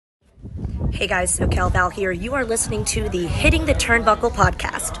Hey guys, SoCal Val here. You are listening to the Hitting the Turnbuckle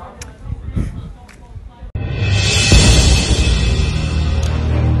podcast.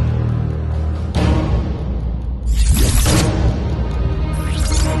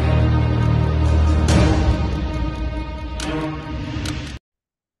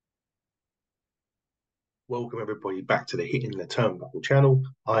 Welcome everybody back to the Hitting the Turnbuckle channel.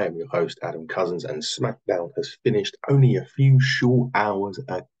 I am your host Adam Cousins, and Smackdown has finished only a few short hours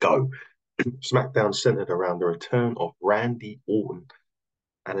ago. Smackdown centered around the return of Randy Orton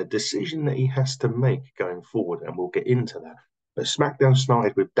and a decision that he has to make going forward, and we'll get into that. But Smackdown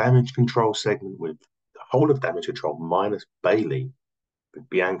started with Damage Control segment with the whole of Damage Control minus Bayley, with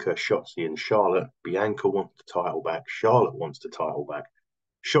Bianca, Shotzi, and Charlotte. Bianca wants the title back. Charlotte wants the title back.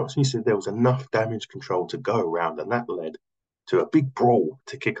 Shotzi said there was enough Damage Control to go around, and that led to a big brawl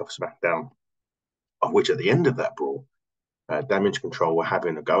to kick off SmackDown, of which at the end of that brawl, Damage Control were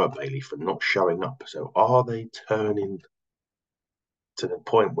having a go at Bayley for not showing up. So are they turning to the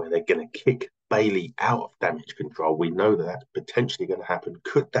point where they're going to kick Bayley out of Damage Control? We know that that's potentially going to happen.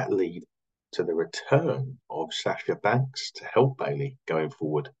 Could that lead to the return of Sasha Banks to help Bayley going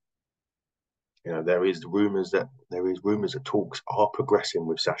forward? You know, there is rumors that talks are progressing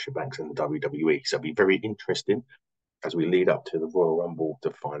with Sasha Banks and the WWE. So it'll be very interesting as we lead up to the Royal Rumble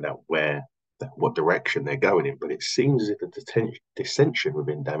to find out what direction they're going in. But it seems as if the dissension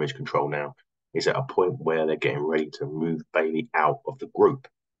within Damage Control now is at a point where they're getting ready to move Bayley out of the group.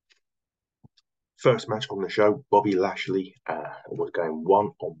 First match on the show, Bobby Lashley was going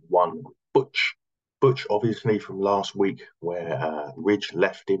one-on-one with Butch. Butch, obviously, from last week where Ridge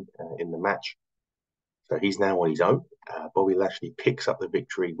left him in the match. So he's now on his own. Bobby Lashley picks up the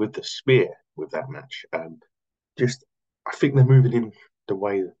victory with the spear with that match. I think they're moving in the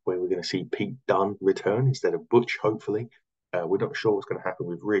way where we're going to see Pete Dunne return instead of Butch, hopefully. We're not sure what's going to happen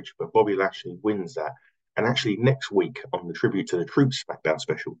with Ridge, but Bobby Lashley wins that. And actually, next week on the Tribute to the Troops SmackDown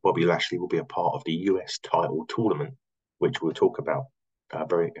special, Bobby Lashley will be a part of the US title tournament, which we'll talk about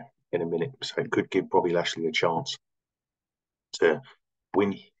in a minute. So it could give Bobby Lashley a chance to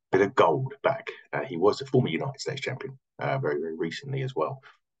win a bit of gold back. He was a former United States champion very, very recently as well.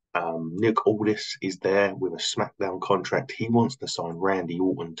 Nick Aldis is there with a SmackDown contract. He wants to sign Randy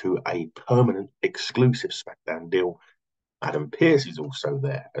Orton to a permanent exclusive SmackDown deal. Adam Pearce is also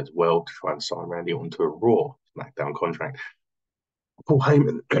there as well to try and sign Randy Orton to a Raw SmackDown contract. Paul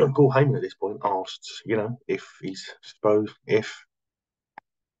Heyman at this point asks,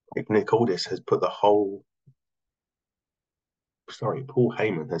 if Nick Aldis has put the whole. Sorry, Paul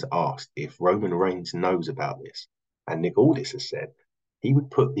Heyman has asked if Roman Reigns knows about this, and Nick Aldis has said he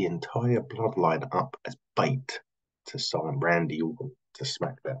would put the entire bloodline up as bait to sign Randy Orton to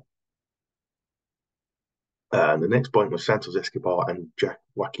SmackDown. The next point was Santos Escobar and Jack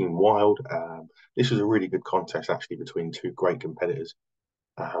Joaquin Wilde. This was a really good contest, actually, between two great competitors.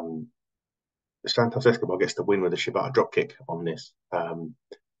 Santos Escobar gets the win with a Shibata dropkick on this.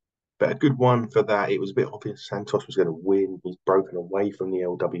 But a good one for that. It was a bit obvious Santos was going to win. He's broken away from the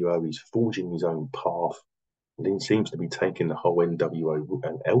LWO. He's forging his own path. And he seems to be taking the whole NWO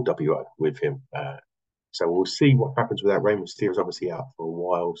and LWO with him. So we'll see what happens with that. Rey Mysterio's obviously out for a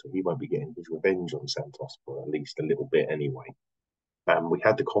while, so he won't be getting his revenge on Santos for at least a little bit anyway. We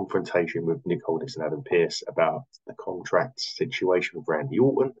had the confrontation with Nick Aldis and Adam Pearce about the contract situation with Randy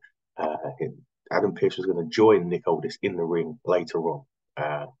Orton. Adam Pearce was going to join Nick Aldis in the ring later on,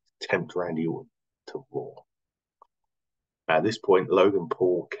 tempt Randy Orton to Raw. At this point, Logan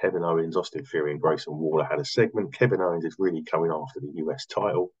Paul, Kevin Owens, Austin Theory, and Grayson Waller had a segment. Kevin Owens is really coming after the US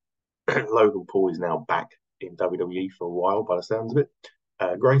title. Logan Paul is now back in WWE for a while, by the sounds of it.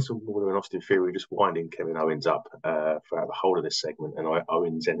 Grayson Waller and Austin Theory just winding Kevin Owens up throughout the whole of this segment, and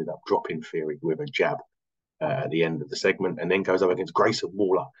Owens ended up dropping Theory with a jab at the end of the segment, and then goes up against Grayson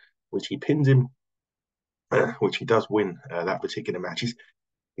Waller, which he pins him, which he does win that particular match.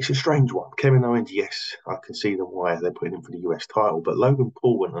 It's a strange one. Kevin Owens, yes, I can see why they're putting him for the US title, but Logan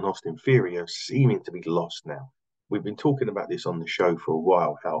Paul and Austin Theory are seeming to be lost now. We've been talking about this on the show for a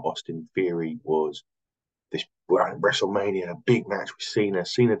while, how Austin Theory was this WrestleMania, a big match with Cena.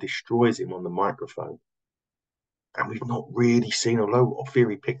 Cena destroys him on the microphone. And we've not really seen, although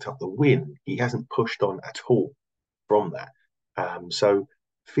Theory picked up the win, he hasn't pushed on at all from that. So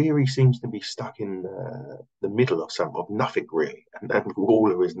Theory seems to be stuck in the middle of nothing, really. And then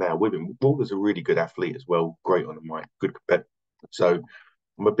Waller is now with him. Waller's a really good athlete as well, great on the mic, good competitor. So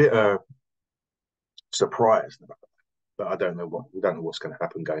I'm a bit surprised about that. But we don't know what's going to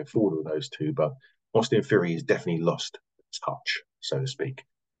happen going forward with those two. But Austin Theory has definitely lost touch, so to speak.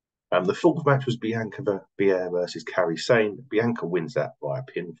 The fourth match was Bianca versus Kairi Sane. Bianca wins that by a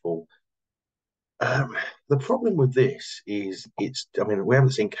pinfall. Um, the problem with this is I mean, we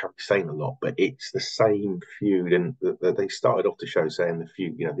haven't seen Kairi Sane a lot, but it's the same feud. And they started off the show saying the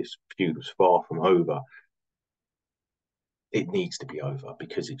feud, this feud was far from over. It needs to be over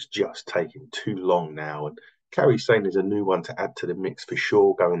because it's just taking too long now. And Kairi Sane is a new one to add to the mix for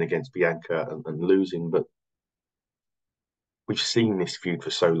sure, going against Bianca and losing. But we've seen this feud for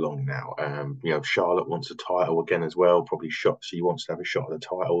so long now. Charlotte wants a title again as well. Probably she wants to have a shot at the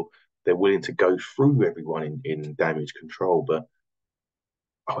title. They're willing to go through everyone in Damage Control, but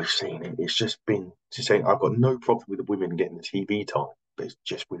we've seen it. It's just been to say I've got no problem with the women getting the TV time, but it's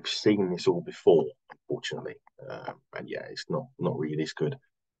just we've seen this all before, unfortunately. And yeah, it's not really this good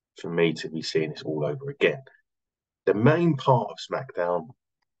for me to be seeing this all over again. The main part of SmackDown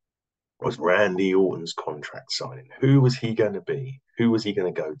was Randy Orton's contract signing. Who was he going to be? Who was he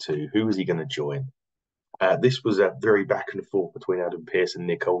going to go to? Who was he going to join? This was a very back and forth between Adam Pearce and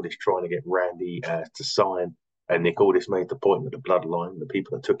Nick Aldis trying to get Randy to sign. And Nick Aldis made the point that the bloodline, the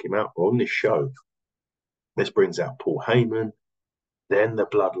people that took him out, were on this show. This brings out Paul Heyman. Then the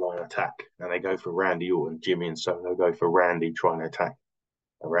bloodline attack. And they go for Randy Orton. Jimmy and Solo go for Randy trying to attack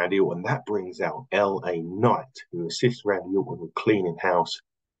Randy Orton. That brings out LA Knight, who assists Randy Orton with cleaning house.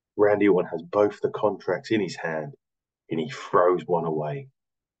 Randy Orton has both the contracts in his hand and he throws one away.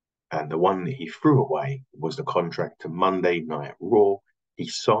 And the one that he threw away was the contract to Monday Night Raw. He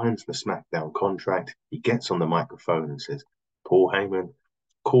signs the SmackDown contract. He gets on the microphone and says, Paul Heyman,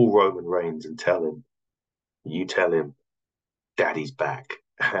 call Roman Reigns and you tell him, Daddy's back.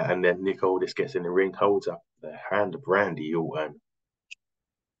 And then Nick Aldis gets in the ring, holds up the hand of Randy Orton.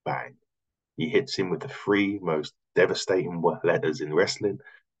 Bang. He hits him with the three most devastating letters in wrestling,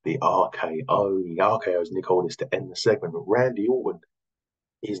 the RKO. He RKO's Nick Aldis to end the segment. But Randy Orton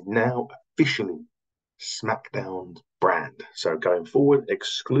is now officially SmackDown's brand. So going forward,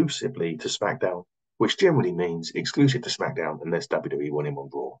 exclusively to SmackDown, which generally means exclusive to SmackDown unless WWE want him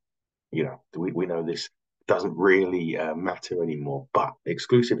on Raw. We know this doesn't really matter anymore, but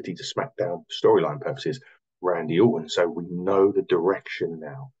exclusivity to SmackDown, storyline purposes, Randy Orton. So we know the direction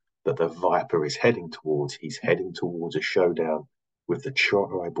now that the Viper is heading towards. He's heading towards a showdown with the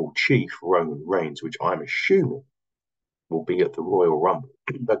tribal chief, Roman Reigns, which I'm assuming will be at the Royal Rumble.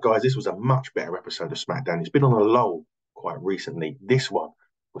 But guys, this was a much better episode of SmackDown. It's been on a lull quite recently. This one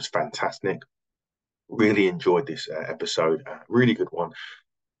was fantastic. Really enjoyed this episode. Really good one.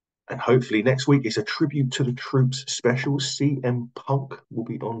 And hopefully next week is a tribute to the troops special. CM Punk will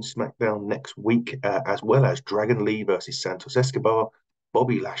be on SmackDown next week, as well as Dragon Lee versus Santos Escobar,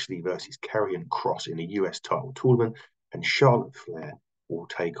 Bobby Lashley versus Karrion Kross in the US title tournament, and Charlotte Flair will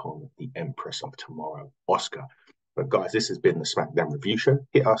take on the Empress of Tomorrow, Asuka. But guys, this has been the SmackDown Review Show.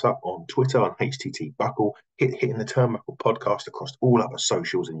 Hit us up on Twitter on HTT Buckle. Hitting the Turnbuckle podcast across all other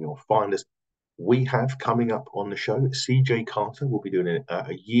socials and you'll find us. We have coming up on the show, CJ Carter will be doing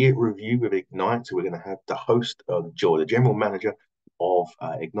a year review with Ignite. So we're going to have the host, the general manager of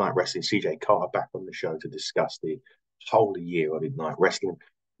Ignite Wrestling, CJ Carter, back on the show to discuss the whole year of Ignite Wrestling.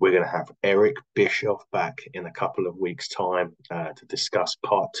 We're going to have Eric Bischoff back in a couple of weeks' time to discuss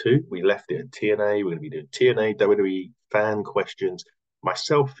part 2. We left it at TNA. We're going to be doing TNA, WWE fan questions.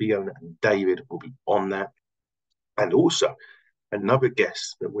 Myself, Fiona, and David will be on that. And also, another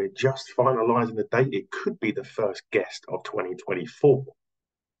guest that we're just finalising the date. It could be the first guest of 2024.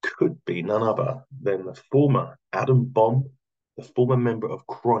 Could be none other than the former Adam Bomb, the former member of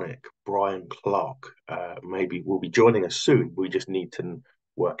Chronic, Brian Clark. Maybe will be joining us soon. We just need to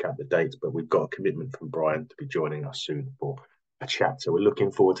work out the dates, but we've got a commitment from Brian to be joining us soon for a chat. So we're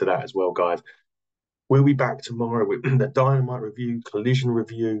looking forward to that as well, guys. We'll be back tomorrow with the Dynamite review, Collision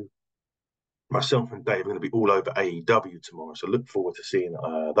review. Myself and Dave are going to be all over AEW tomorrow, so look forward to seeing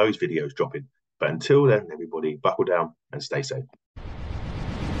those videos dropping. But until then, everybody, buckle down and stay safe.